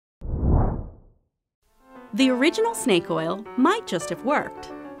The original snake oil might just have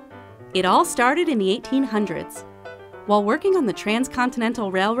worked. It all started in the 1800s. While working on the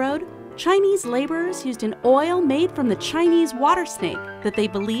Transcontinental Railroad, Chinese laborers used an oil made from the Chinese water snake that they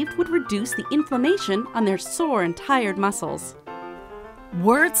believed would reduce the inflammation on their sore and tired muscles.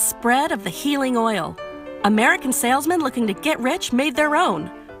 Word spread of the healing oil. American salesmen looking to get rich made their own,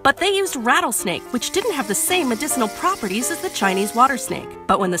 but they used rattlesnake, which didn't have the same medicinal properties as the Chinese water snake.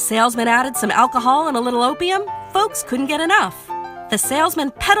 But when the salesman added some alcohol and a little opium, folks couldn't get enough. The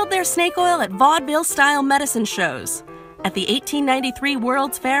salesmen peddled their snake oil at vaudeville-style medicine shows. At the 1893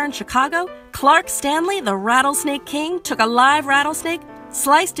 World's Fair in Chicago, Clark Stanley, the rattlesnake king, took a live rattlesnake,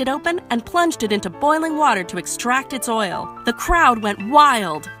 sliced it open, and plunged it into boiling water to extract its oil. The crowd went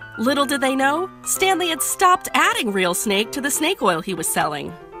wild. Little did they know, Stanley had stopped adding real snake to the snake oil he was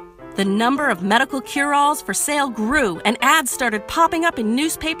selling. The number of medical cure-alls for sale grew, and ads started popping up in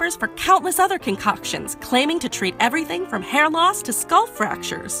newspapers for countless other concoctions, claiming to treat everything from hair loss to skull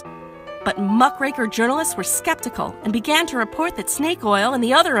fractures. But muckraker journalists were skeptical and began to report that snake oil and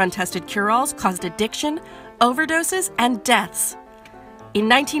the other untested cure-alls caused addiction, overdoses, and deaths. In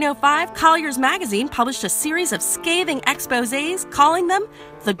 1905, Collier's magazine published a series of scathing exposés calling them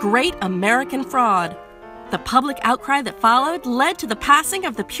the Great American Fraud. The public outcry that followed led to the passing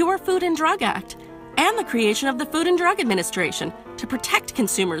of the Pure Food and Drug Act and the creation of the Food and Drug Administration to protect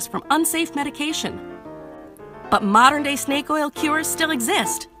consumers from unsafe medication. But modern-day snake oil cures still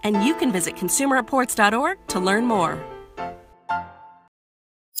exist, and you can visit consumerreports.org to learn more.